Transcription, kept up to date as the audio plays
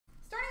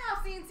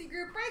CNC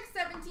Group Break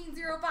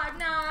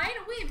 17059.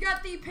 We've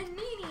got the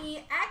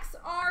Panini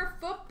XR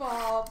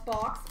Football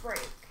Box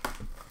Break.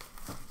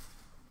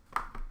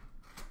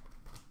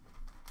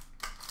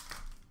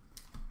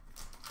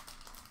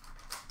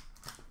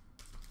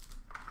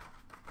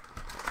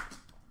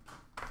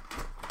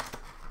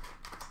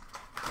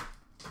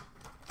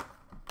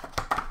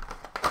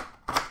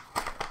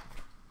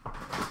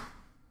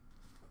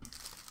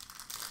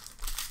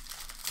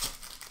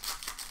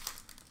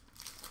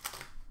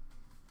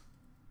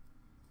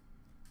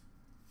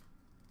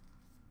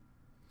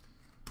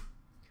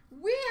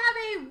 We have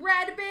a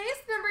red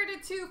base, number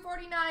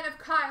 /249 of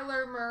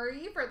Kyler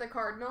Murray for the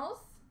Cardinals.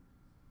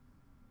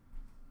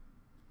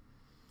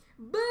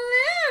 Blue,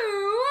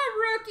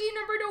 rookie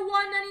number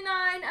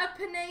 /199 of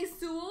Panini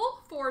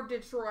for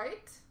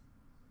Detroit.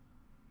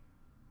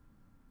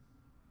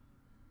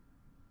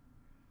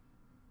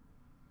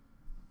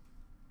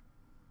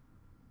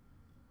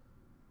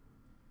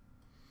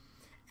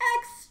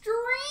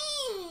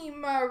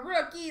 Extreme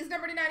rookies,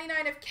 number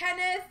 /99 of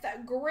Kenneth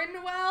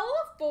Grinwell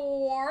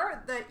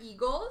for the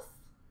Eagles.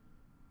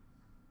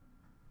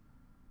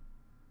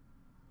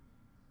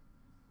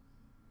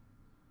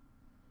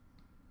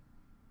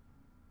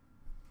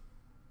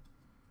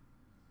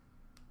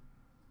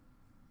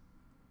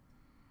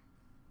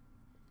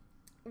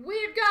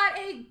 We've got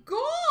a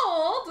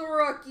gold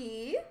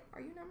rookie.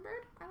 Are you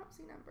numbered? I don't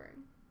see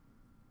numbering.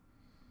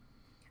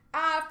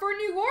 For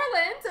New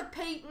Orleans, of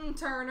Peyton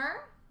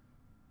Turner.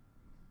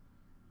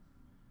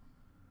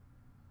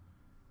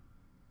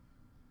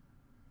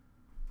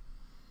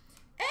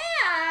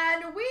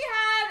 And we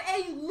have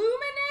a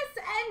luminous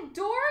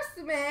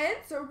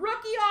endorsement,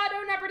 rookie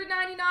auto number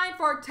 /99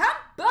 for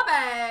Tampa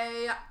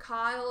Bay,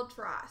 Kyle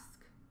Trask.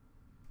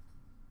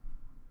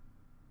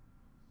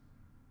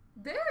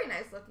 Very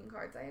nice looking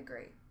cards, I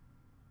agree.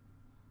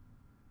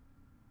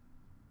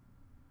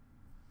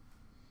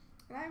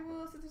 And I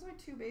will, since there's only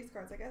 2 base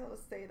cards, I guess I'll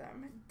say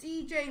them.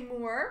 DJ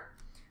Moore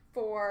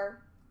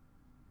for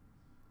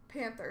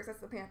Panthers, that's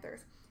the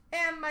Panthers.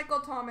 And Michael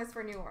Thomas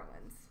for New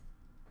Orleans.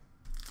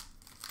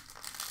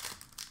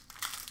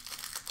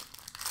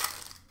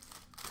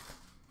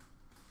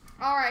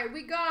 All right,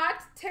 we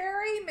got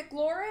Terry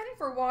McLaurin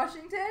for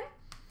Washington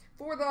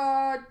for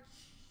the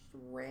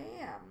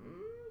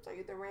Rams. Are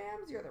you the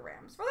Rams? You're the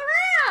Rams. For the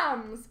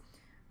Rams!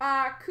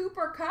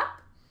 Cooper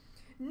Kupp.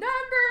 Number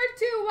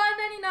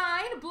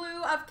 /199,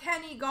 blue of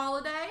Kenny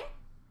Golladay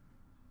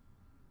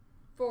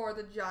for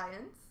the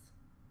Giants.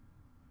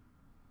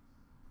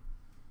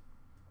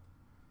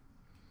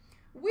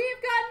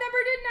 We've got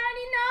number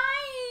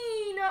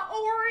 /99,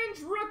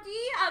 orange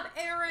rookie of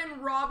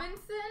Aaron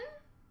Robinson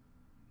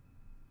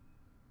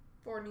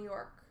for New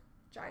York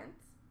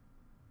Giants.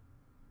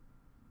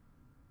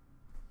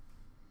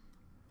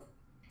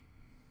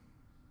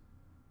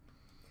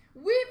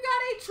 We've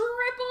got a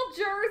triple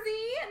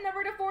jersey,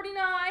 number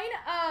 /49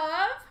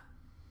 of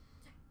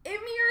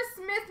Emir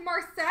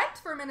Smith-Marset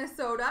for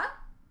Minnesota.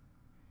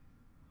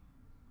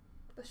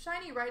 The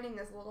shiny writing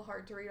is a little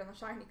hard to read on the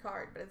shiny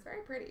card, but it's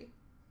very pretty.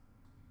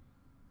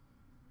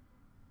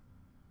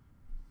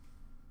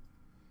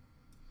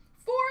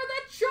 For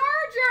the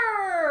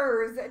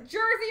Chargers,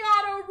 jersey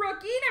auto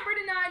rookie, number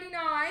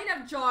 /99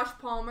 of Josh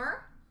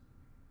Palmer.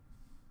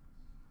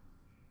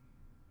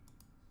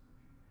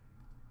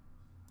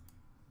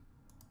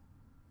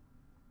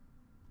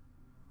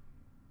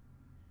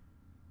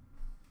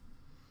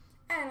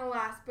 And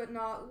last but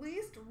not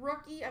least,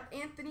 rookie of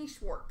Anthony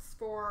Schwartz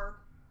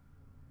for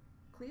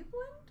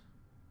Cleveland.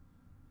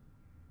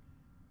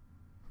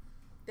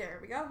 There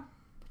we go.